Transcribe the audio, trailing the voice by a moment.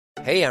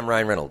Hey, I'm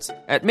Ryan Reynolds.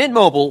 At Mint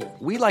Mobile,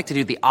 we like to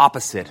do the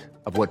opposite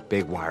of what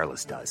Big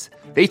Wireless does.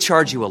 They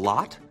charge you a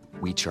lot,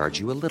 we charge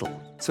you a little.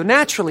 So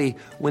naturally,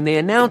 when they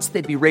announced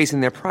they'd be raising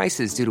their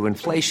prices due to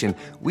inflation,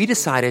 we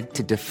decided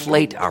to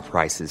deflate our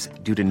prices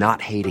due to not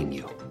hating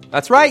you.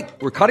 That's right.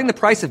 We're cutting the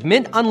price of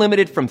Mint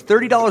Unlimited from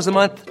 $30 a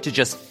month to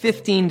just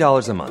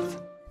 $15 a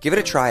month. Give it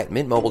a try at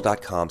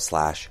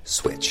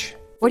mintmobile.com/switch.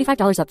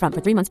 $45 up front for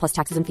 3 months plus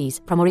taxes and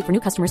fees. Promo rate for new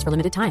customers for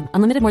limited time.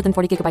 Unlimited more than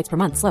 40 gigabytes per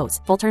month. Slows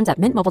full terms at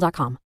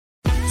mintmobile.com.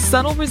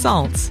 Subtle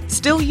results,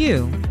 still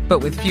you, but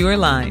with fewer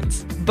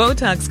lines.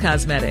 Botox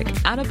Cosmetic,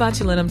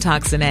 onabotulinum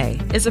toxin A,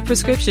 is a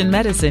prescription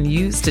medicine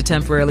used to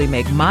temporarily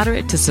make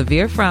moderate to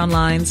severe frown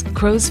lines,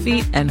 crow's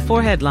feet, and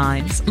forehead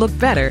lines look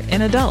better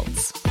in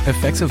adults.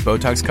 Effects of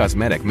Botox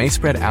Cosmetic may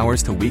spread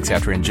hours to weeks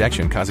after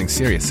injection, causing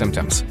serious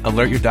symptoms.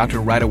 Alert your doctor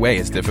right away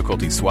as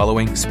difficulty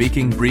swallowing,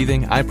 speaking,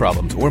 breathing, eye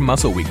problems, or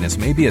muscle weakness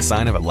may be a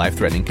sign of a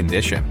life-threatening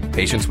condition.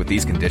 Patients with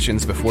these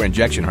conditions before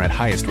injection are at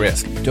highest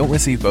risk. Don't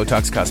receive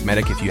Botox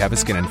Cosmetic if you have a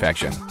skin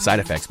infection. Side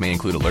effects may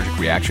include allergic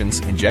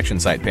reactions,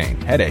 injection site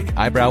pain, headache,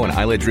 eyebrow and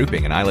eyelid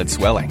drooping, and eyelid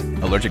swelling.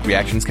 Allergic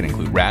reactions can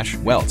include rash,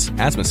 welts,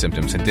 asthma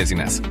symptoms, and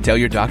dizziness. Tell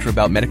your doctor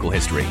about medical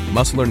history,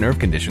 muscle or nerve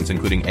conditions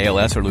including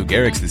ALS or Lou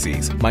Gehrig's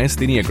disease,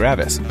 myasthenia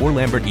gravis, or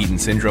Lambert-Eaton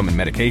syndrome, and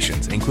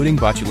medications, including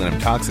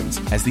botulinum toxins,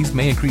 as these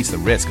may increase the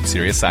risk of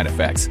serious side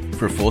effects.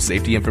 For full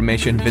safety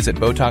information, visit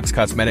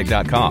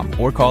BotoxCosmetic.com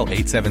or call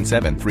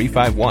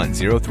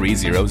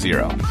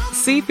 877-351-0300.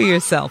 See for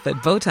yourself at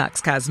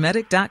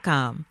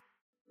BotoxCosmetic.com.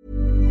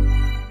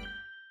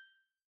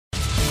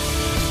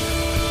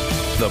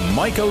 The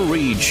Michael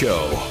Reid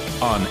Show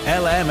on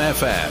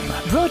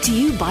LMFM. Brought to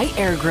you by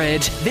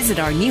AirGrid. Visit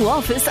our new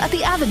office at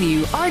the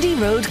Avenue, RD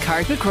Road,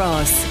 Carrick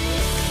Cross.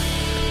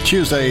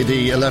 Tuesday,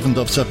 the 11th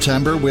of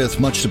September, with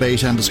much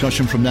debate and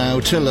discussion from now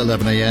till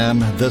 11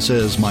 a.m. This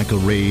is Michael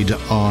Reid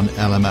on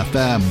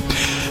LMFM.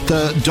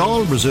 The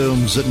Dáil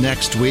resumes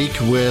next week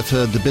with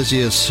the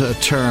busiest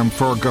term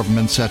for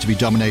government set to be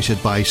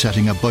dominated by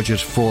setting a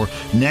budget for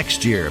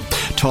next year.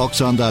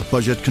 Talks on that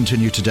budget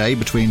continue today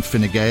between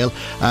Fine Gael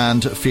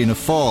and Fianna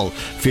Fáil.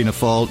 Fianna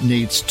Fáil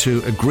needs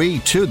to agree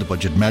to the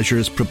budget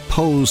measures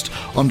proposed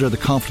under the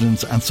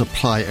Confidence and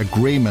Supply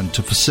Agreement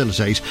to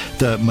facilitate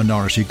the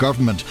minority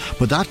government.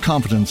 But that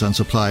Confidence and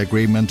Supply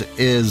Agreement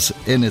is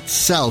in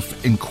itself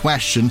in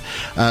question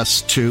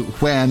as to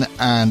when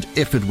and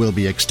if it will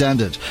be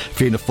extended.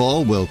 Fianna Fáil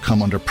will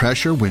come under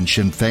pressure when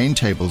Sinn Féin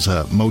tables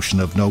a motion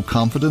of no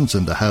confidence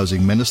in the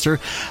Housing Minister,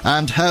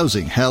 and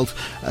housing, health,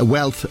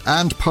 wealth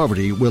and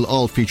poverty will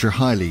all feature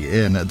highly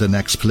in the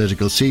next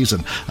political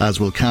season, as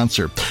will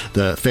cancer,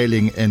 the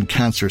failing in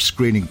cancer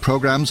screening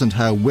programmes, and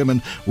how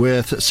women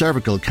with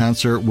cervical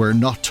cancer were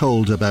not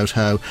told about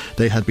how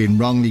they had been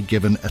wrongly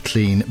given a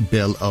clean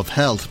bill of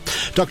health.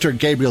 Dr.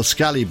 Gabriel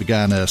Scally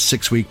began a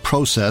 6-week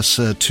process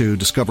to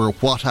discover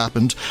what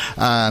happened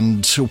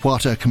and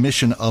what a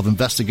commission of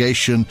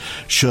investigation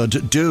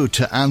should do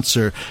to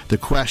answer the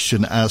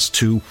question as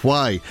to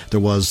why there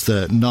was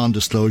the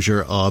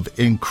non-disclosure of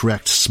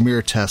incorrect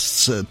smear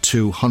tests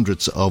to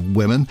hundreds of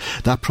women.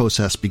 That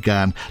process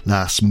began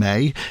last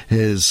May.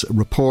 His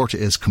report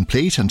is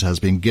complete and has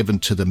been given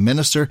to the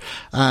Minister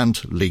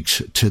and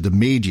leaked to the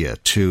media,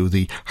 to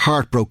the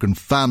heartbroken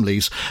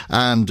families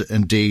and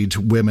indeed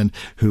women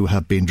who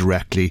have been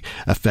directly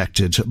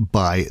affected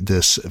by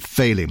this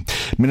failing.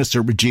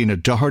 Minister Regina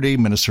Doherty,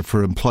 Minister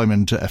for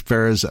Employment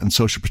Affairs and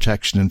Social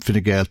Protection in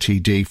Fine Gael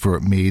TD for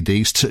Meath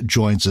East,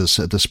 joins us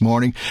this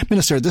morning.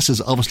 Minister, this is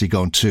obviously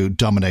going to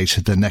dominate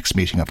the next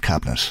meeting of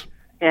Cabinet.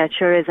 Yeah, it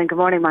sure is. And good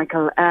morning,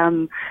 Michael.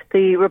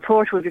 The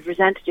report will be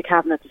presented to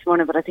Cabinet this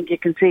morning, but I think you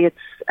can see it's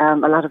a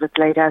lot of it's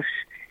laid out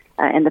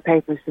in the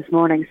papers this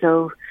morning.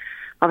 So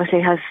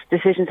obviously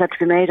decisions have to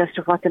be made as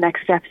to what the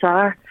next steps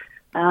are.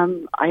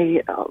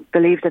 I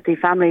believe that the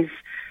families,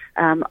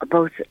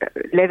 both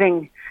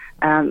living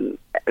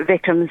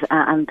victims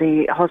and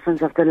the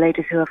husbands of the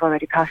ladies who have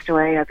already passed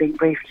away, are being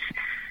briefed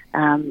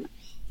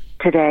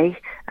today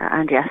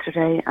and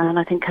yesterday. And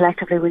I think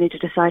collectively we need to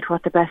decide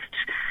what the best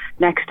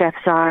next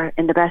steps are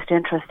in the best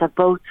interest of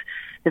both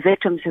the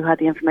victims who had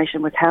the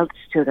information withheld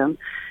to them,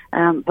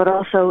 but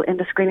also in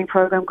the screening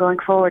programme going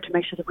forward to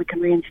make sure that we can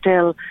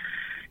reinstill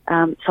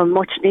some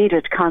much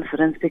needed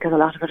confidence, because a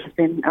lot of it has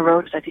been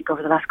eroded, I think,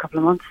 over the last couple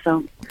of months.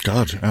 So,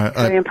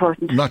 very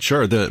important. I'm not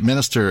sure. The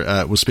Minister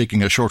was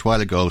speaking a short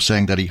while ago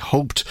saying that he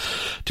hoped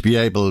to be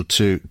able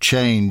to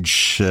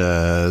change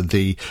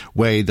the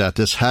way that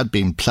this had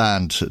been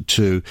planned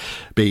to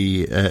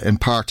be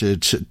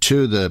imparted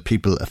to the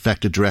people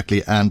affected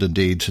directly and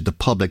indeed to the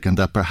public, and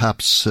that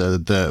perhaps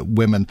the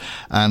women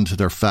and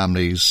their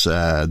families,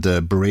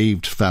 the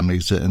bereaved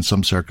families in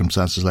some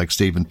circumstances like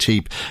Stephen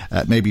Teep,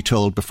 may be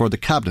told before the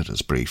Cabinet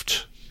is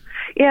briefed.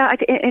 Yeah,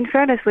 in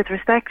fairness, with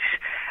respect,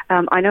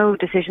 I know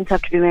decisions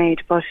have to be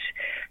made, but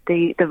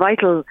the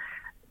vital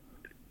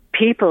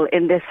people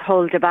in this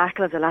whole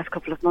debacle of the last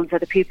couple of months are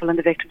the people and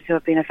the victims who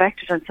have been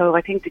affected, and so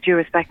I think the due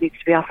respect needs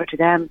to be offered to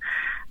them.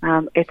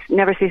 It's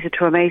never ceases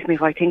to amaze me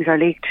why things are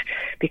leaked,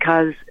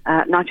 because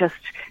not just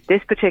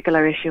this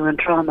particular issue and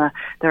trauma,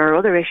 there are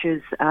other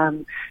issues,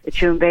 the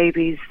Tuam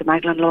babies, the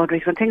Magdalen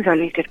laundries. When things are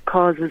leaked, it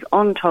causes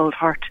untold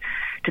hurt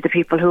to the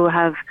people who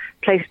have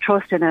placed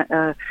trust in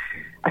a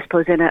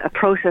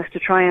process to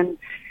try and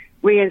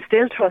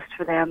reinstill trust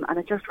for them, and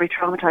it just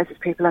re-traumatises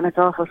people, and it's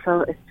awful.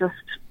 So it's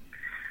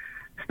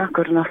not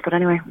good enough. But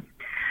anyway,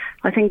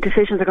 I think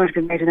decisions are going to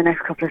be made in the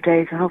next couple of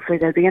days, and hopefully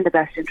they'll be in the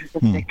best interest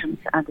of the victims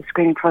and the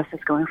screening process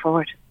going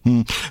forward.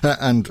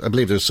 And I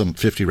believe there's some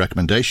 50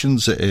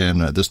 recommendations in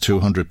this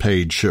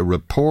 200-page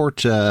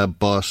report,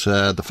 but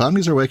the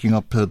families are waking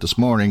up this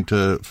morning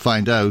to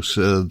find out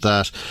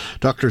that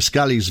Dr.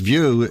 Scally's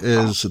view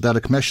is that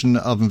a commission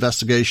of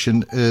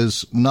investigation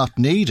is not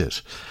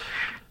needed.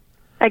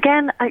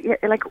 Again,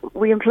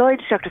 we employed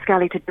Dr.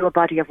 Scally to do a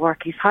body of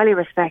work. He's highly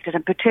respected,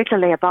 and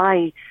particularly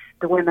by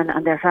the women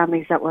and their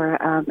families that were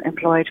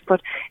employed.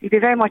 But it'd be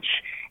very much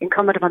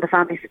incumbent upon the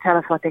families to tell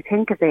us what they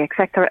think, if they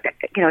accept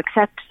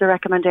the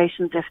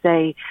recommendations, if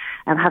they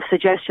have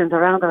suggestions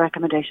around the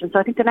recommendations. So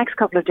I think the next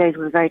couple of days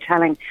will be very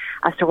telling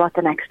as to what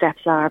the next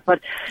steps are.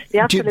 But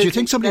do you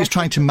think somebody is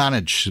trying to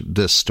manage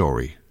this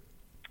story?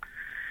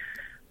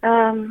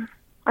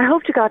 I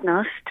hope to God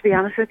not, to be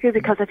honest with you,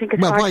 because I think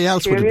it's well, why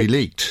else would it be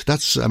leaked?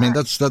 That's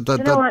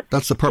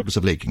the purpose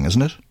of leaking,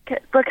 isn't it?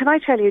 But can I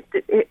tell you,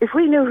 if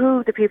we knew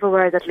who the people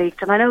were that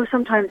leaked, and I know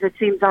sometimes it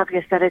seems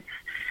obvious that it's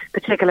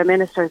particular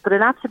ministers, but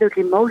in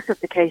absolutely most of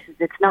the cases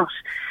it's not.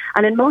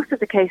 And in most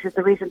of the cases,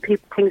 the reason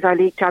things are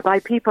leaked are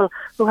by people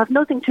who have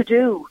nothing to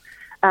do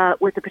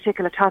with the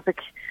particular topic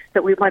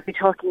that we might be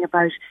talking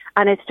about,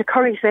 and it's to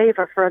curry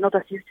favour for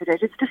another future date.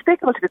 It's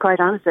despicable, to be quite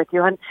honest with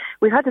you, and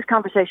we've had this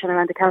conversation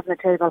around the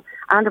cabinet table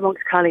and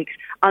amongst colleagues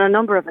on a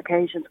number of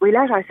occasions. We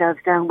let ourselves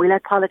down, we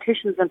let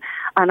politicians and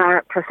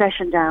our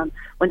profession down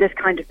when this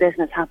kind of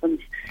business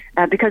happens,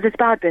 because it's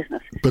bad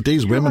business. But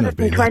these women have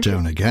been let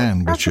down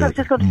again. That's what I was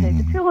just going to say.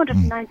 The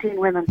 219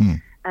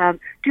 women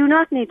do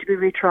not need to be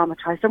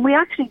re-traumatised, and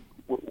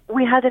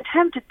we had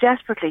attempted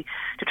desperately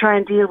to try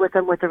and deal with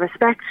them with the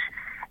respect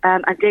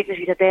and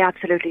dignity that they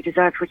absolutely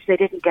deserved, which they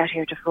didn't get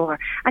heretofore.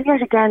 And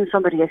yet again,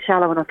 somebody is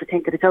shallow enough to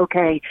think that it's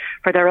okay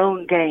for their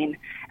own gain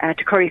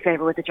to curry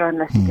favour with the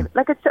journalists.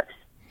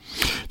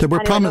 They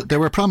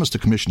were promised a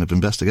commission of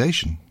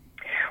investigation.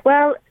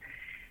 Well,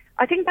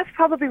 I think that's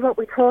probably what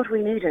we thought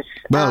we needed.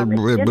 Well,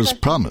 it was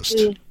promised.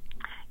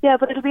 Yeah,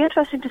 but it'll be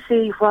interesting to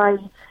see why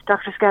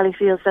Dr. Scally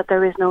feels that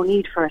there is no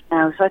need for it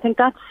now. So I think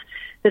that's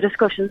the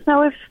discussions.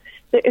 Now, if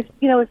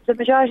the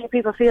majority of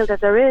people feel that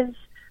there is,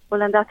 well,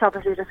 then that's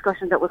obviously a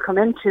discussion that will come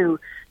into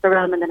the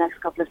realm in the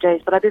next couple of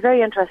days. But I'd be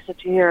very interested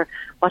to hear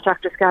what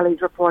Dr.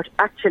 Scally's report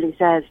actually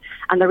says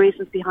and the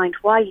reasons behind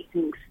why he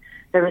thinks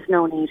there is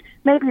no need.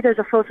 Maybe there's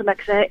a fulsome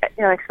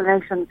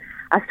explanation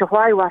as to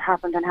why what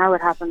happened and how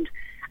it happened,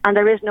 and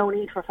there is no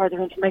need for further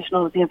information.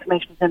 All of the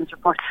information is in his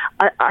report.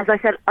 As I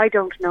said, I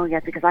don't know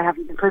yet because I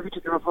haven't been privy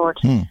to the report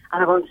and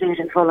I won't see it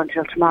in full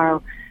until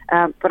tomorrow.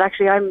 But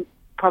actually, I'm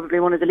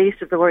probably one of the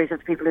least of the worries of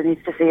the people who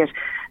need to see it.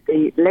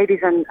 The ladies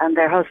and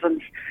their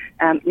husbands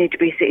need to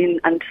be seen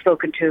and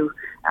spoken to,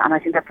 and I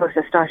think that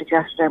process started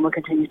yesterday and will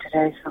continue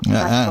today. So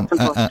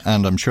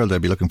and I'm sure they'll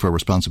be looking for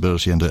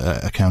responsibility and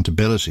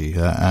accountability,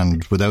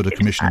 and without a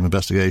commission of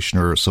investigation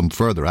or some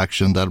further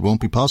action, that won't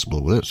be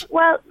possible, will it?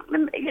 Well,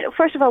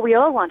 first of all, we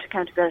all want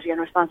accountability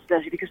and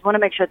responsibility because we want to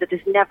make sure that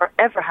this never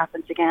ever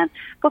happens again.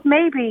 But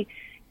maybe,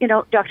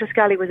 Dr.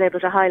 Scally was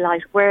able to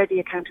highlight where the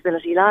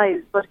accountability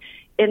lies, but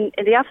in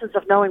the absence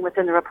of knowing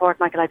within the report,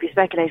 Michael, I'd be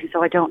speculating,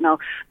 so I don't know.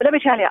 But let me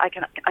tell you,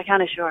 I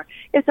can assure,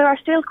 if there are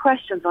still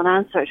questions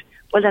unanswered,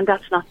 well, then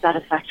that's not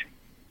satisfactory.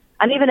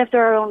 And even if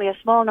there are only a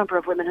small number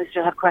of women who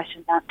still have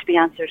questions to be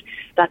answered,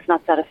 that's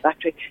not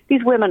satisfactory.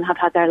 These women have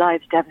had their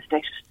lives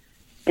devastated.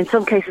 In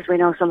some cases, we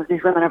know some of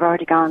these women have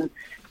already gone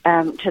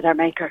to their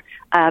maker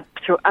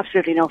through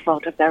absolutely no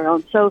fault of their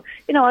own. So,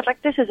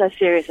 this is as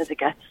serious as it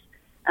gets.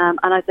 And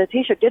the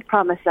Taoiseach did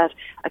promise that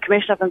a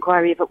commission of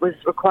inquiry, if it was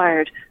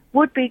required,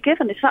 would be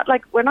given. It's not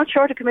like we're not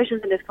short of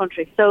commissions in this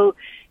country. So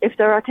if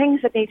there are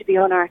things that need to be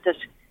unearthed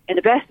in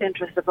the best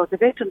interest of both the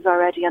victims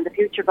already and the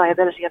future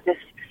viability of this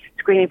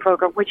screening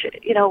programme, which,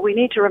 we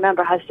need to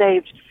remember has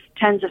saved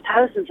tens of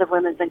thousands of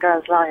women's and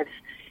girls' lives,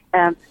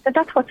 then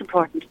that's what's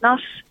important, not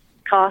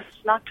cost,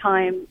 not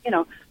time,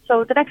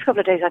 So the next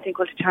couple of days, I think,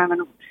 will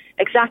determine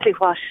exactly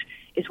what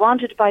is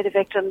wanted by the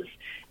victims,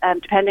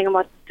 depending on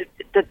what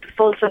the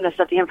fulsomeness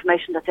of the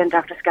information that's in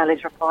Dr.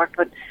 Scally's report.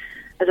 But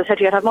as I said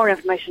to you, I'd have more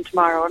information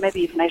tomorrow, or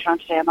maybe even later on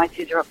today. I might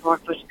see the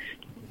report. But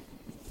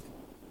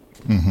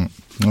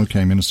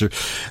OK, Minister.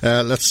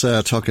 Let's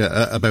talk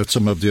about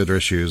some of the other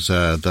issues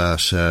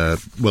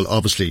that will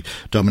obviously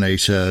dominate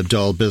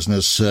Dáil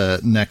business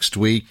next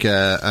week,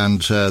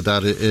 and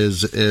that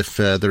is if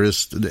there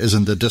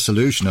isn't the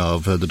dissolution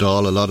of the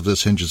Dáil. A lot of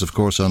this hinges, of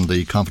course, on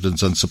the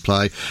confidence and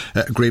supply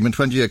agreement.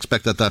 When do you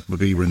expect that will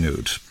be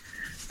renewed?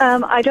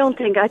 I don't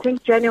think. I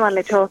think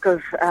genuinely talk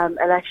of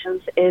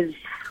elections is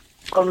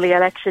only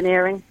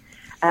electioneering,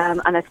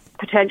 and it's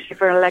potentially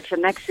for an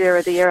election next year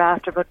or the year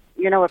after. But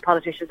you know what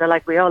politicians are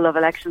like. We all love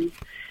elections.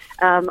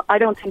 I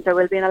don't think there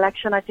will be an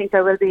election. I think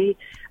there will be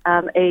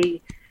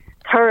a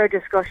thorough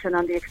discussion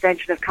on the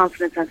extension of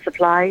confidence and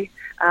supply.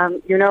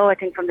 I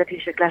think from the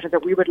Taoiseach letter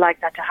that we would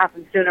like that to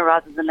happen sooner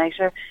rather than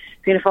later.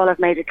 Fianna Fáil have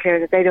made it clear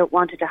that they don't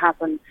want it to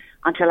happen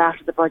until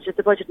after the budget.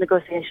 The budget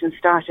negotiations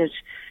started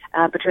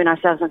between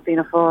ourselves and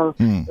Fianna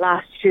Fáil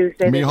last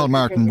Tuesday. Micheál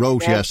Martin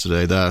wrote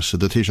yesterday that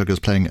the Taoiseach is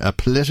playing a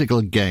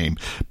political game,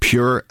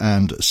 pure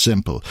and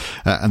simple,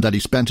 and that he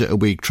spent a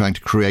week trying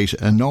to create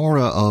an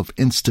aura of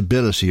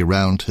instability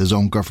around his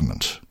own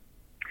government.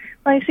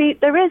 Well, you see,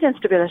 there is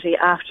instability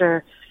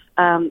after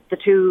the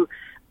two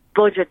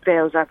budget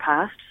bills are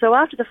passed. So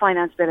after the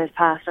finance bill is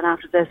passed and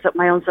after this,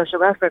 my own social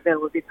welfare bill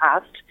will be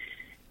passed,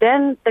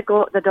 then the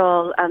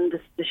Dáil and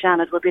the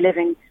Seanad will be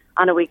living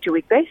on a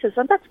week-to-week basis.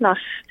 And that's not,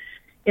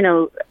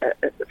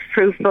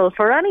 fruitful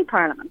for any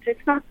parliament.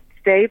 It's not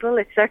stable.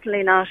 It's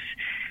certainly not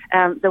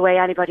the way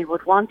anybody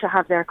would want to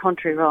have their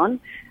country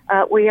run.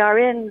 We are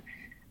in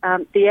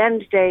the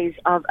end days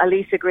of a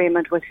lease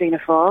agreement with Fianna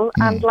Fáil.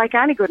 And like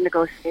any good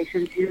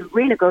negotiations, you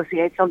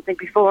renegotiate something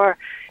before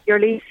your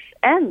lease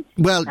ends.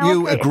 Well,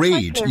 you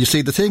agreed. You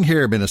see, the thing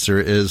here, Minister,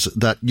 is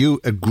that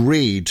you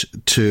agreed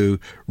to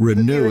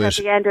renew it.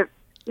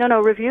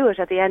 Review it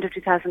at the end of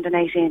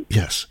 2018.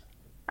 Yes.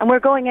 And we're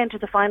going into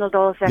the final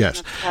Dáil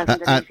session of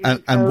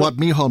 2018. And what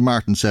Micheál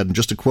Martin said, and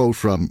just a quote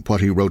from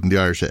what he wrote in the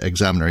Irish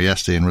Examiner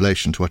yesterday in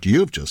relation to what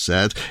you've just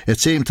said, it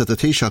seems that the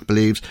Taoiseach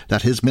believes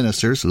that his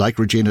ministers, like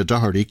Regina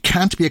Doherty,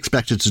 can't be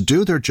expected to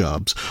do their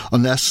jobs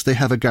unless they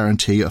have a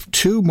guarantee of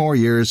 2 more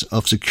years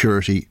of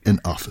security in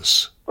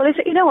office. Well,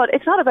 you know what?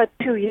 It's not about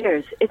 2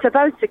 years. It's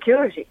about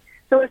security.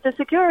 So if the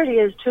security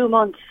is 2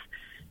 months,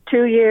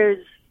 2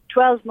 years,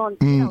 12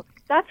 months,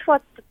 that's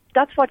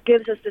what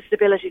gives us the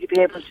stability to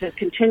be able to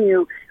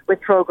continue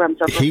with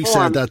programmes of reform. He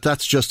said that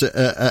that's just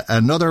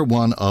another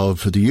one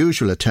of the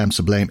usual attempts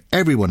to blame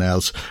everyone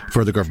else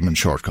for the government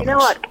shortcomings. You know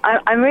what?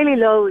 I'm really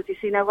loath. You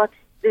see, now what's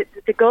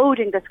the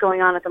goading that's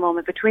going on at the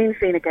moment between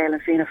Fine Gael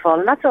and Fianna Fáil,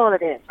 and that's all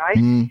it is, right?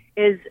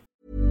 Is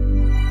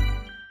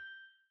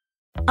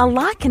a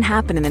lot can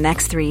happen in the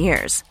next 3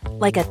 years.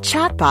 Like a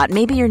chatbot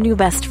may be your new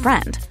best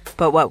friend.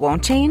 But what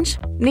won't change?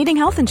 Needing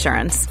health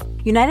insurance.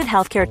 United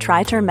Healthcare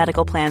Tri-Term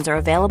Medical Plans are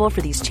available for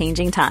these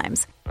changing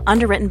times.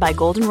 Underwritten by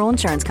Golden Rule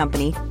Insurance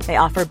Company, they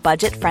offer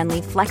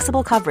budget-friendly,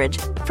 flexible coverage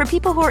for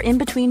people who are in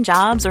between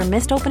jobs or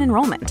missed open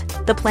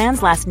enrollment. The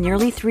plans last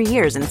nearly 3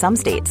 years in some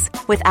states,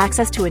 with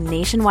access to a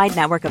nationwide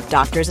network of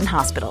doctors and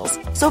hospitals.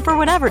 So for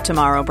whatever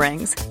tomorrow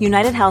brings,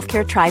 United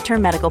Healthcare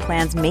Tri-Term Medical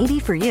Plans may be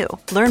for you.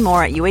 Learn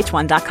more at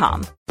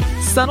uh1.com.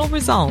 Subtle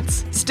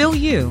results, still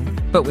you,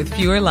 but with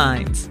fewer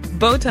lines.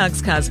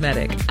 Botox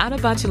Cosmetic, out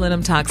of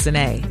botulinum toxin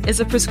A, is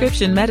a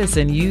prescription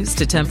medicine used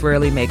to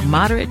temporarily make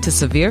moderate to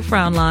severe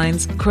frown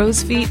lines,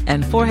 crow's feet,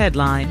 and forehead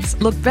lines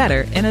look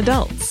better in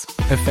adults.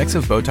 Effects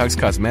of Botox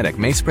Cosmetic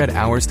may spread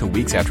hours to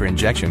weeks after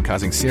injection,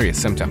 causing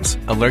serious symptoms.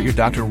 Alert your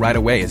doctor right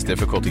away as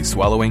difficulty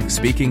swallowing,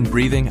 speaking,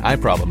 breathing, eye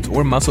problems,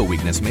 or muscle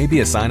weakness may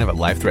be a sign of a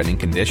life-threatening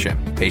condition.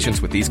 Patients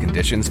with these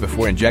conditions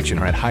before injection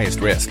are at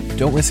highest risk.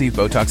 Don't receive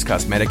Botox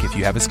Cosmetic if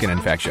you have a skin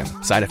infection.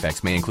 Side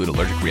effects may include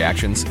allergic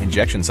reactions,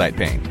 injection site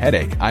pain,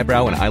 headache,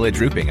 eyebrow and eyelid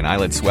drooping, and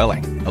eyelid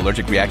swelling.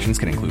 Allergic reactions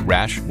can include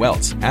rash,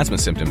 welts, asthma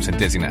symptoms, and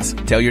dizziness.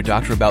 Tell your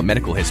doctor about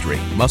medical history,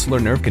 muscle or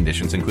nerve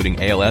conditions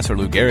including ALS or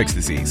Lou Gehrig's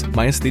disease,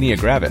 myasthenia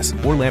gravis,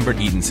 or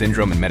Lambert-Eaton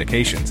syndrome, and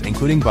medications,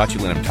 including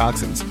botulinum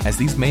toxins, as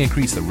these may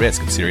increase the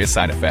risk of serious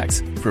side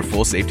effects. For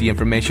full safety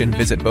information,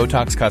 visit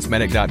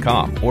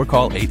BotoxCosmetic.com or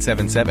call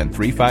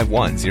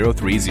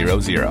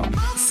 877-351-0300.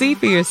 See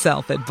for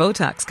yourself at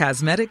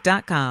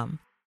BotoxCosmetic.com.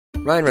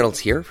 Ryan Reynolds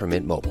here from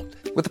Mint Mobile.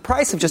 With the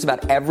price of just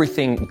about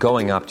everything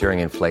going up during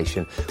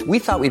inflation, we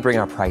thought we'd bring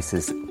our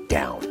prices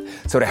down.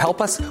 So to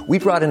help us, we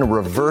brought in a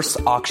reverse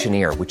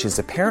auctioneer, which is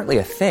apparently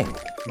a thing.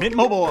 Mint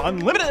Mobile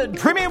Unlimited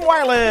Premium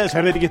Wireless.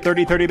 How to get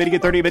 30, 30, bit to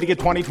get 30, bit to get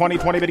 20, 20,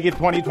 20, bit to get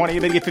 20, 20,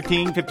 bit to get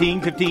 15,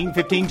 15, 15,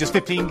 15, just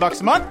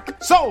 $15 a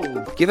month?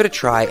 Sold! Give it a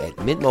try at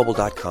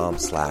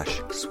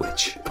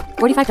mintmobile.com/switch.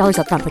 $45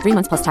 up front for 3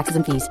 months plus taxes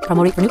and fees.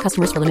 Promo rate for new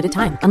customers for limited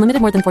time.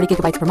 Unlimited more than 40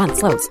 gigabytes per month.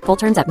 Slows full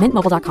terms at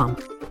mintmobile.com.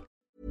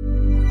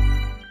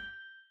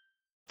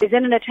 Is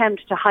in an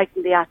attempt to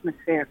heighten the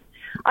atmosphere.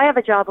 I have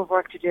a job of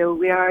work to do.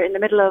 We are in the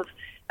middle of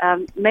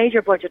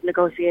major budget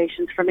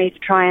negotiations for me to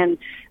try and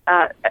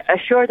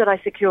assure that I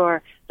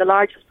secure the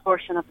largest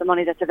portion of the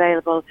money that's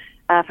available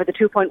for the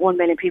 2.1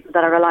 million people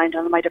that are reliant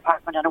on my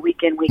department on a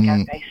week-in,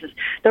 week-out basis.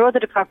 There are other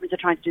departments that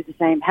are trying to do the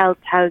same: health,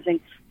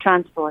 housing,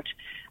 transport.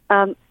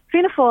 Fianna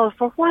Fáil,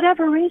 for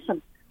whatever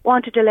reason,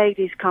 want to delay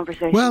these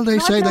conversations. Well, they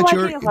say that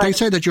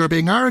you're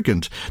being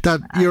arrogant, that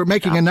you're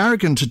making an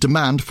arrogant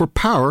demand for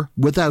power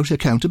without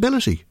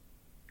accountability.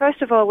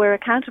 First of all, we're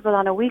accountable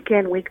on a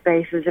week-in, week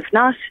basis, if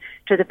not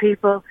to the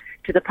people,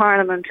 to the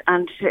Parliament,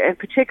 and in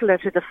particular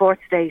to the Fourth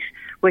Estate,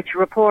 which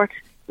report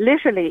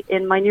literally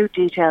in minute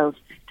details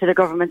to the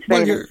government's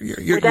failings.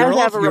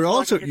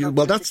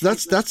 That's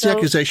the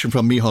accusation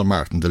from Micheál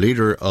Martin, the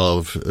leader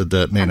of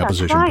the main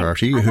opposition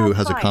party, who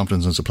has a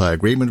confidence and supply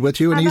agreement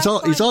with you, and he's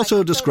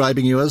also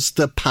describing you as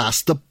the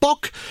pass the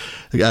buck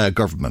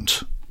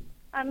government.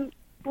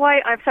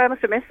 Why? I'm sorry, I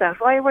must have missed that.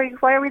 Why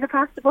are we the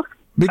pass the buck?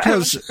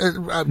 Because,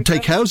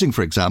 take housing,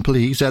 for example,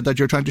 he said that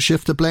you're trying to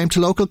shift the blame to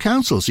local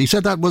councils. He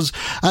said that was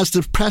as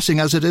depressing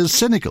as it is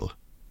cynical.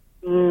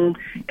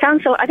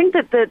 Council, I think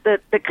that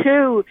the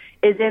clue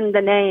is in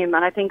the name,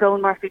 and I think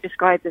Owen Murphy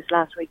described this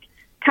last week.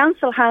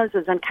 Council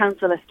houses and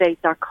council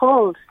estates are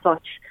called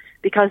such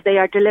because they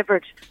are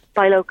delivered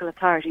by local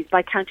authorities,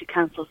 by county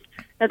councils.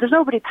 Now, there's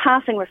nobody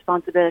passing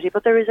responsibility,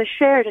 but there is a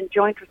shared and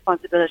joint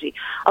responsibility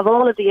of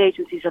all of the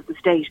agencies of the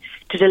state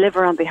to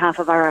deliver on behalf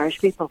of our Irish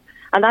people.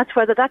 And that's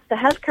whether that's the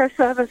healthcare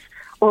service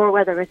or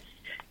whether it's,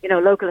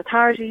 local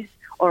authorities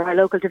or our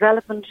local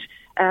development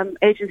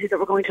agencies that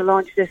we're going to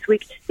launch this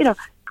week.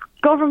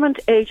 Government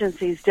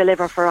agencies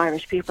deliver for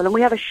Irish people, and we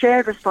have a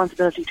shared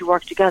responsibility to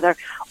work together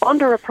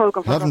under a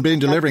programme. Haven't been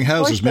delivering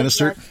houses,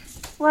 Minister.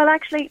 Well,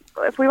 actually,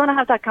 if we want to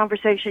have that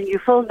conversation, you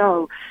full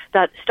know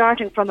that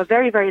starting from a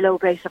very, very low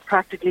base of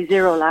practically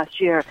zero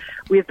last year,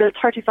 we've built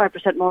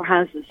 35% more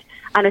houses,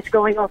 and it's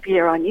going up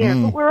year on year.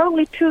 But we're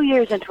only 2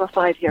 years into a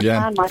 5-year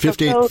plan,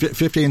 Michael.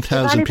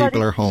 15,000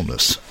 people are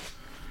homeless.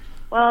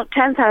 Well,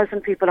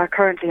 10,000 people are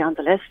currently on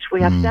the list.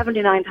 We have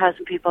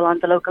 79,000 people on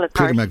the local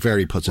authority. Peter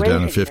McVerry puts it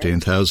down at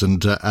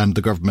 15,000, and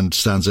the government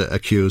stands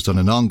accused on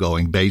an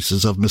ongoing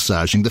basis of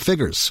massaging the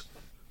figures.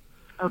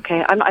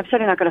 Okay, I'm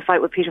certainly not going to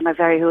fight with Peter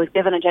McVerry, who has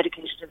given and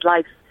dedicated his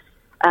life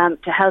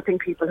to helping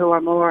people who are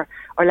more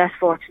or less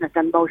fortunate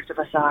than most of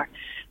us are.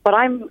 What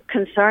I'm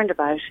concerned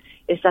about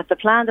is that the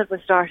plan that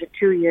was started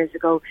 2 years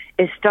ago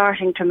is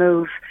starting to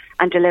move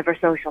and deliver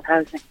social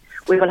housing.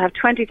 We will have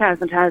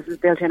 20,000 houses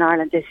built in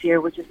Ireland this year,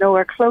 which is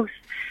nowhere close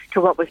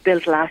to what was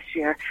built last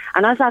year.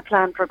 And as that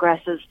plan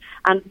progresses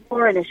and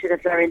more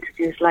initiatives are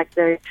introduced, like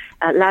the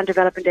Land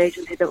Development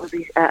Agency that will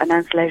be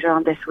announced later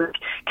on this week,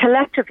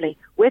 collectively,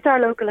 with our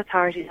local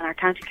authorities and our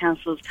county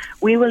councils,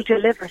 we will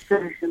deliver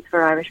solutions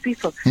for Irish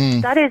people.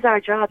 That is our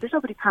job. There's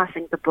nobody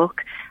passing the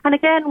buck. And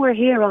again, we're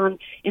here on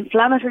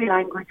inflammatory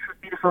language for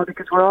Fianna Fáil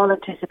because we're all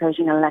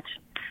anticipating an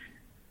election.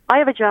 I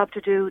have a job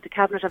to do, the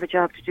Cabinet have a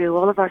job to do,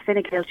 all of our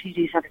Fine Gael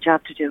TDs have a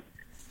job to do.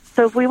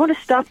 So if we want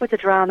to stop with the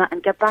drama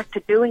and get back to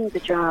doing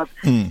the job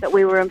that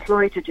we were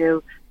employed to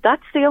do,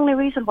 that's the only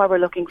reason why we're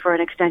looking for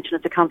an extension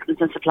of the confidence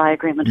and supply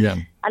agreement. Yeah.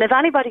 And if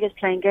anybody is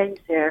playing games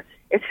here,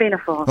 it's Fianna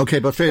Fáil. Okay,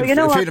 but Fianna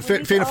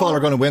Fáil are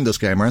going to win this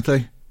game, aren't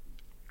they?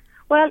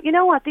 Well, you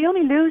know what? The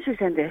only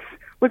losers in this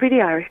would be the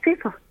Irish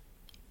people.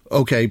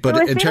 Okay,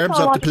 but in terms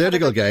of the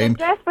political game...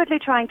 They're desperately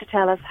trying to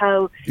tell us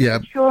how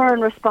mature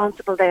and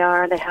responsible they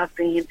are, and they have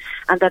been,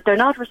 and that they're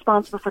not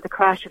responsible for the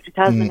crash of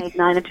 2008,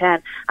 9 and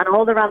 10, and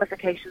all the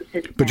ramifications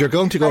since then. But you're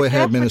going to go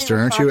ahead, Minister,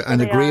 aren't you,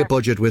 and agree a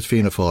budget with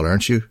Fianna Fáil,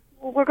 aren't you?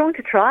 Well, we're going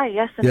to try,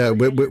 yes.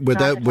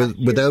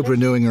 Without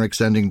renewing or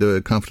extending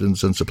the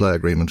confidence and supply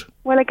agreement.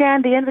 Well,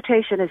 again, the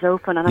invitation is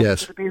open, and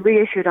it will be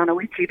reissued on a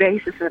weekly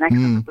basis for the next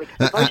couple of weeks.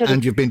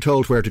 And you've been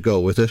told where to go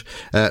with it.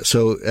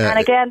 And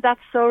again,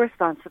 that's so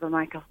responsible,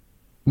 Michael.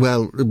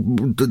 Well,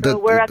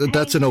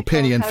 that's an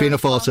opinion. Fianna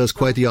Fáil says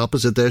quite the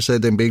opposite. They say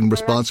they're being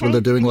responsible. They're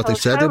doing what they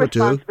said they would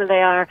do. Responsible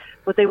they are,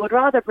 but they would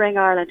rather bring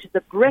Ireland to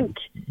the brink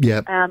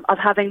of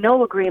having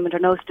no agreement or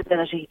no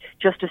stability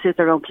just to suit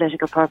their own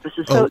political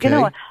purposes. So, you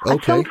know what,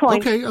 at some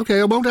point... Okay,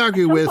 I won't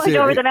argue with...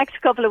 over the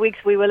next couple of weeks,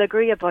 we will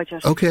agree a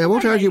budget. Okay, I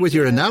won't argue with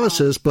your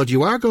analysis, but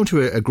you are going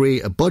to agree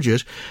a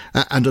budget,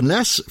 and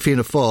unless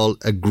Fianna Fáil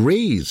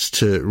agrees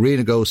to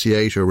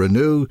renegotiate or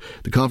renew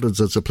the confidence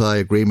and supply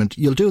agreement,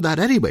 you'll do that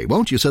anyway,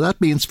 won't you? So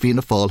that means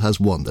Fianna Fáil has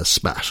won this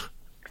spat.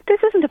 This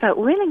isn't about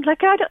winning.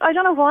 I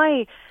don't know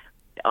why,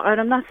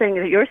 and I'm not saying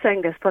that you're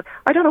saying this, but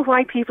I don't know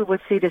why people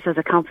would see this as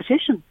a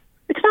competition.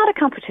 It's not a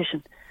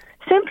competition.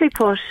 Simply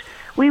put,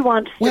 we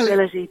want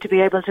stability to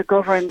be able to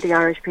govern the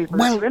Irish people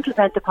and to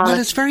implement the policy.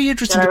 Well, it's very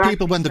interesting to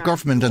people when the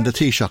government and the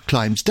Taoiseach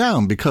climbs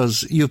down,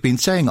 because you've been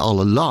saying all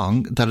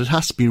along that it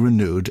has to be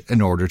renewed in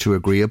order to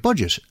agree a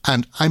budget.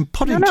 And I'm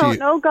putting to you...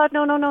 No,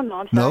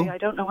 I'm sorry. I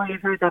don't know why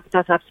you've heard that, but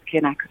that's absolutely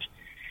inaccurate.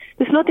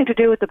 There's nothing to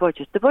do with the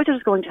budget. The budget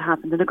is going to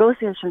happen. The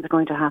negotiations are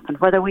going to happen.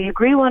 Whether we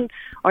agree one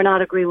or not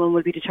agree one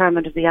will be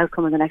determined as the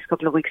outcome in the next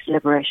couple of weeks'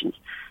 deliberations.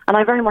 And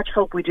I very much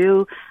hope we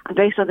do. And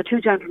based on the two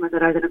gentlemen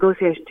that are the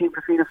negotiation team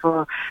for Fianna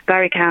Fáil,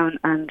 Barry Cowan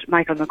and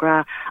Michael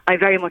McGrath, I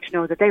very much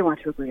know that they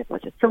want to agree a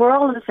budget. So we're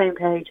all on the same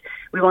page.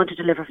 We want to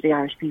deliver for the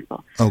Irish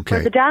people. Okay.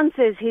 Where the dance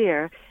is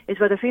here is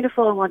whether Fianna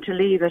Fáil want to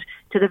leave it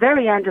to the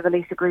very end of a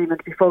lease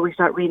agreement before we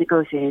start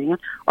renegotiating it,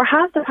 or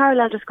have the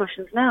parallel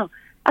discussions now.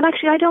 And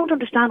actually, I don't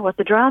understand what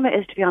the drama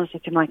is, to be honest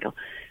with you, Michael.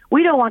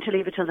 We don't want to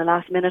leave it till the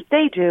last minute.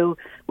 They do.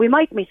 We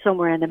might meet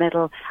somewhere in the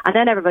middle, and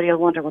then everybody will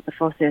wonder what the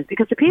fuss is,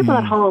 because the people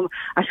at home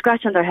are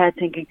scratching their head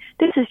thinking,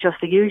 this is just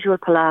the usual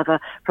palaver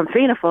from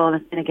Fianna Fáil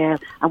and Fine Gael,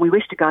 and we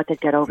wish to God they'd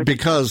get over it.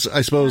 Because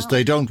I suppose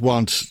they don't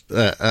want,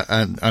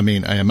 and I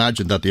mean, I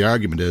imagine that the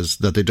argument is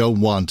that they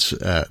don't want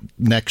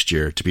next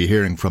year to be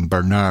hearing from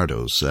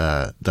Bernardo's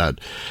that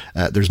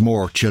there's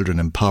more children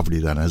in poverty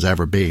than has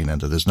ever been,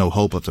 and that there's no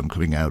hope of them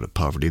coming out of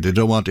poverty. They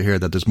don't want to hear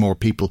that there's more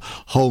people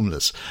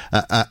homeless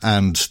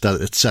and that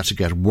it's set to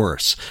get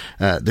worse.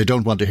 They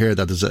don't want to hear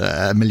that there's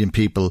a million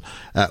people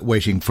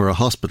waiting for a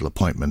hospital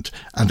appointment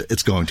and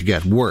it's going to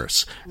get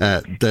worse.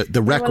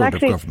 The record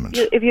of government.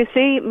 If you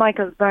see,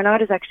 Michael,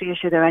 Bernard has actually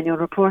issued their annual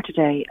report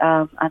today,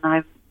 and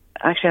I'm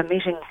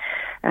meeting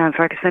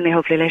Fergus Finlay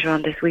hopefully later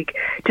on this week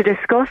to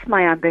discuss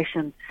my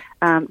ambition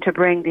to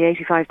bring the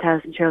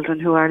 85,000 children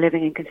who are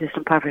living in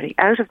consistent poverty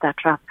out of that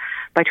trap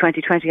by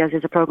 2020, as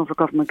is a programme for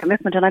government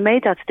commitment. And I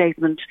made that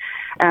statement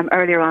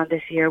earlier on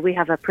this year. We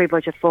have a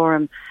pre-budget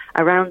forum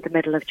around the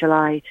middle of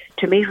July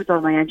to meet with all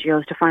my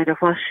NGOs to find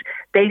out what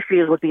they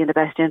feel would be in the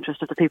best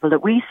interest of the people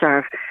that we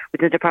serve with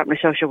the Department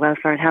of Social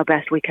Welfare, and how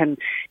best we can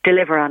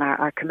deliver on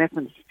our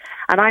commitments.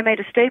 And I made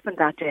a statement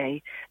that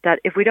day that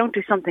if we don't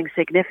do something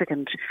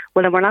significant,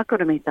 well, then we're not going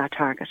to meet that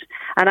target.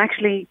 And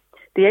actually,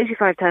 the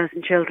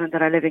 85,000 children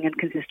that are living in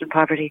consistent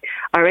poverty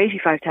are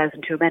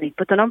 85,000 too many,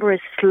 but the number is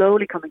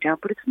slowly coming down,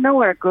 but it's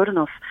nowhere good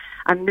enough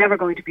and never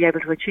going to be able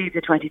to achieve the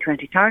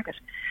 2020 target.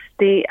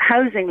 The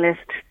housing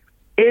list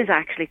is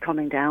actually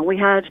coming down. We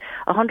had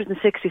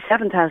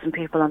 167,000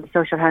 people on the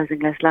social housing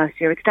list last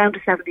year. It's down to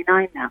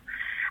 79 now.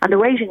 And the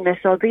waiting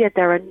lists, albeit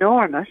they're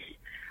enormous,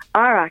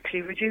 are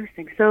actually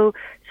reducing. So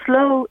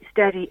slow,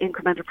 steady,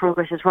 incremental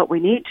progress is what we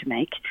need to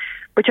make.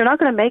 But you're not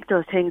going to make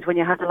those things when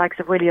you have the likes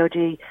of Willie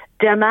O'Dea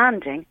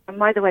demanding, and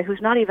by the way,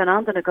 who's not even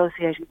on the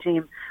negotiating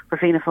team for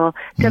Fianna Fáil,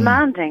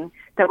 demanding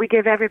that we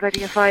give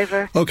everybody a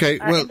fiver. Okay,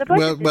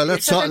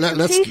 let's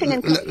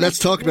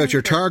talk about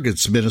your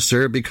targets,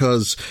 Minister,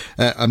 because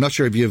I'm not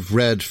sure if you've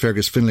read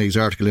Fergus Finlay's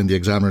article in the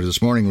Examiner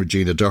this morning,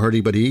 Regina Doherty,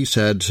 but he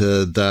said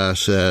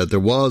that there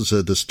was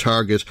this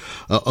target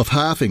of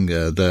halving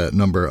the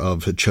number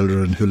of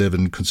children who live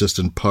in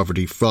consistent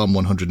poverty from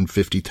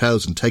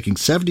 150,000. Taking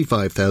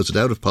 75,000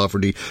 out of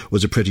poverty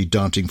was a pretty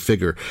daunting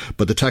figure,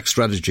 but the Tax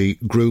Strategy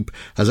Group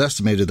has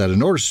estimated that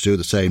in order to do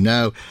the same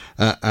now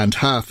and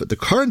half the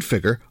current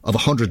figure of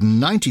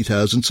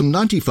 190,000, some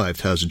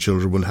 95,000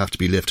 children will have to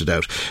be lifted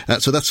out.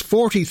 So that's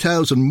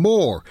 40,000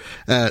 more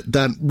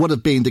than would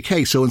have been the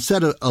case. So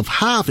instead of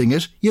halving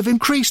it, you've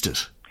increased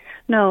it.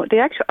 No, the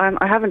actual.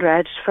 I haven't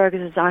read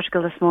Fergus's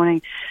article this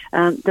morning.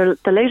 The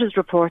latest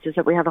report is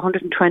that we have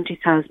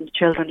 120,000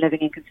 children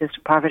living in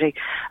consistent poverty,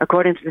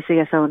 according to the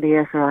CSO and the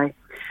ESRI.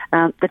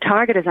 The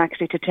target is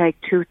actually to take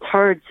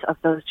 2/3 of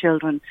those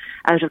children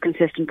out of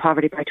consistent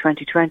poverty by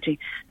 2020.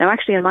 Now,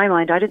 actually, in my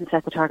mind, I didn't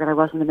set the target. I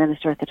wasn't the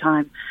minister at the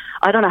time.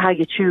 I don't know how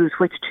you choose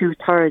which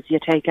 2/3 you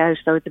take out,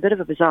 so it's a bit of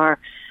a bizarre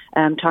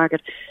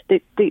target.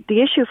 The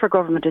issue for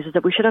government is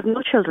that we should have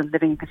no children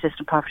living in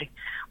consistent poverty.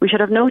 We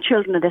should have no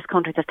children in this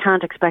country that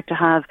can't expect to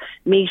have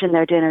meat in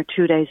their dinner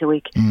 2 days a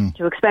week,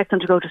 to expect them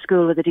to go to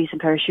school with a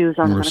decent pair of shoes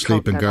on. Or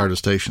sleep in Garda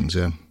stations,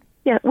 yeah.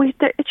 Yeah,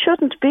 it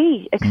shouldn't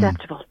be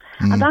acceptable.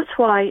 And that's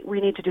why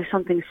we need to do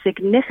something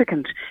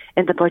significant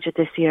in the budget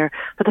this year.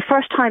 For the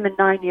first time in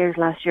 9 years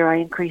last year, I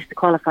increased the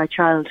qualified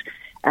child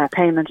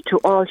payment to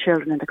all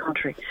children in the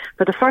country.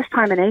 For the first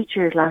time in 8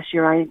 years last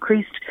year, I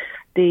increased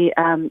the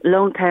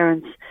lone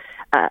parents'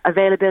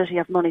 availability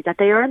of money that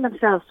they earn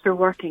themselves through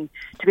working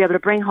to be able to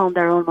bring home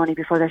their own money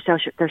before their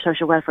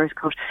social welfare is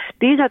cut.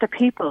 These are the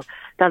people,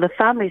 that are the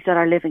families that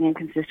are living in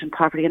consistent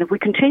poverty. And if we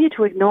continue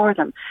to ignore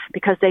them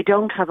because they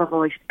don't have a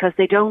voice, because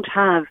they don't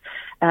have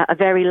a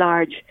very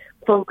large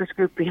focus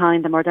group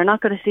behind them, or they're not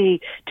going to see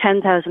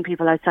 10,000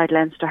 people outside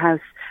Leinster House,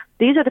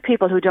 these are the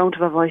people who don't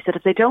have a voice, that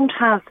if they don't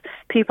have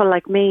people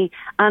like me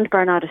and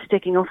Bernard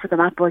sticking up for them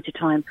at budget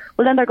time,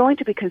 well, then they're going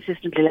to be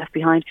consistently left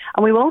behind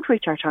and we won't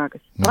reach our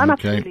targets. But I'm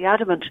absolutely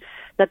adamant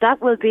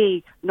that will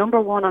be number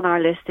one on our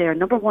list there,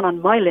 number one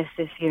on my list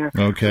this year.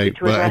 Okay,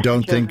 well, I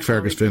don't think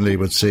Fergus Finlay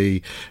would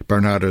see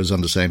Bernardo's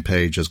on the same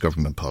page as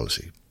government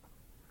policy.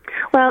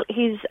 Well,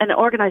 he's an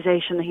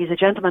organisation, he's a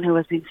gentleman who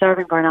has been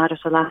serving Bernardo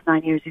for the last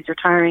 9 years. He's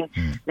retiring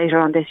later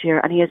on this year,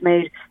 and he has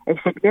made a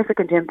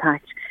significant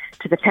impact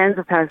to the tens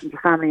of thousands of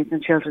families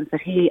and children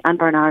that he and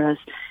Bernardo's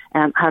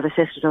have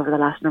assisted over the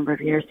last number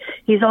of years.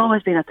 He's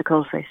always been at the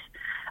coalface.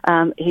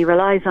 He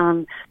relies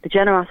on the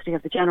generosity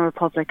of the general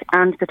public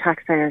and the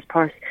taxpayer's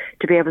purse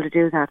to be able to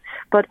do that.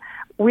 But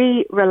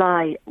we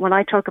rely, when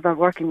I talk about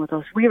working with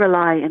us, we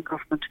rely in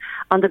government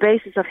on the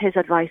basis of his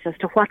advice as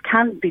to what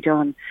can be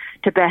done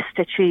to best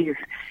achieve,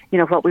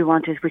 what we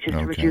want is, which is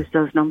to reduce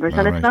those numbers.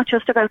 And it's not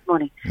just about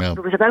money. Well, if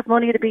it was about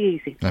money, it'd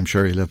be easy. I'm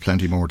sure he'll have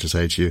plenty more to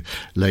say to you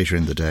later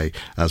in the day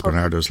as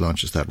Bernardo's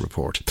launches that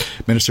report.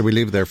 Minister, we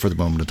leave it there for the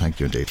moment, and thank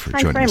you indeed for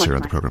joining us here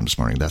on the programme this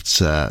morning. That's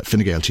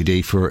Fine Gael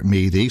TD for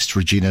Meath East,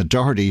 Regina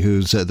Doherty,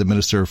 who's the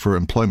Minister for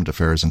Employment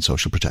Affairs and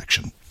Social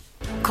Protection.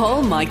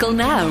 Call Michael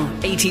now,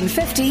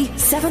 1850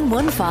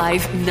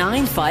 715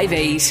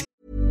 958.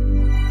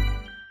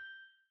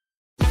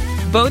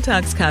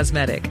 Botox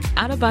Cosmetic,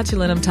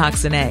 onabotulinum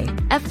toxin A,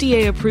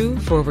 FDA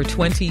approved for over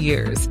 20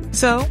 years.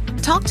 So,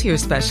 talk to your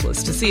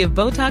specialist to see if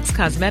Botox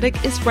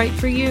Cosmetic is right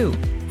for you.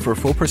 For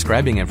full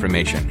prescribing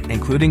information,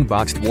 including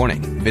boxed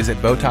warning,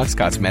 visit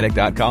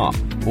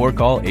BotoxCosmetic.com or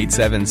call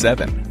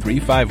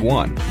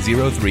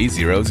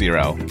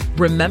 877-351-0300.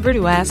 Remember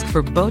to ask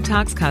for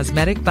Botox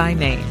Cosmetic by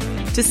name.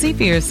 To see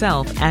for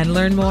yourself and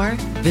learn more,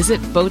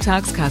 visit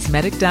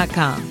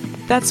BotoxCosmetic.com.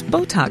 That's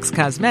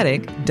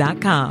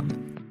BotoxCosmetic.com.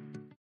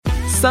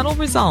 Subtle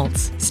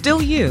results,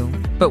 still you,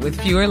 but with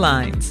fewer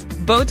lines.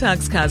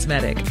 Botox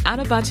Cosmetic,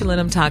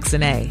 onabotulinum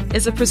toxin A,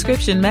 is a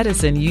prescription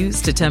medicine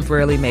used to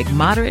temporarily make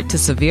moderate to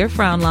severe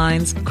frown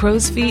lines,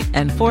 crow's feet,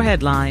 and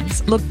forehead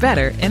lines look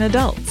better in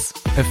adults.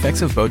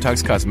 Effects of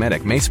Botox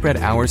Cosmetic may spread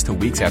hours to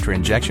weeks after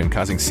injection,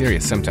 causing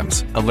serious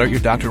symptoms. Alert your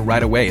doctor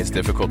right away as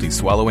difficulty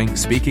swallowing,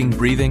 speaking,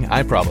 breathing,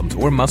 eye problems,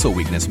 or muscle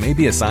weakness may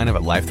be a sign of a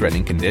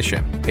life-threatening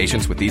condition.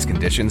 Patients with these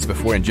conditions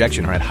before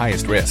injection are at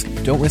highest risk.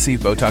 Don't receive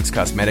Botox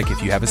Cosmetic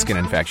if you have a skin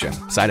infection.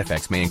 Side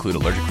effects may include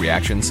allergic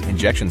reactions,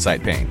 injection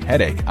site pain,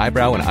 headache,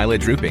 eyebrow and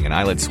eyelid drooping, and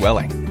eyelid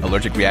swelling.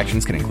 Allergic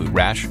reactions can include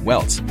rash,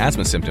 welts,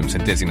 asthma symptoms,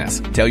 and dizziness.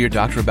 Tell your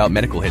doctor about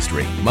medical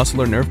history,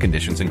 muscle or nerve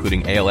conditions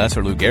including ALS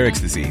or Lou Gehrig's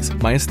disease,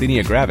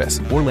 myasthenia gravis,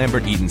 or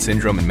Lambert-Eaton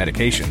syndrome, and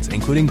medications,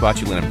 including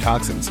botulinum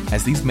toxins,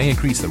 as these may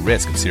increase the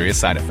risk of serious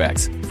side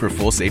effects. For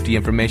full safety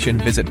information,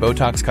 visit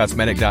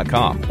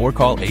BotoxCosmetic.com or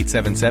call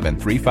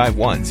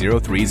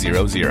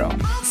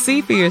 877-351-0300.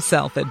 See for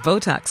yourself at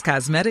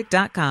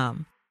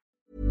BotoxCosmetic.com.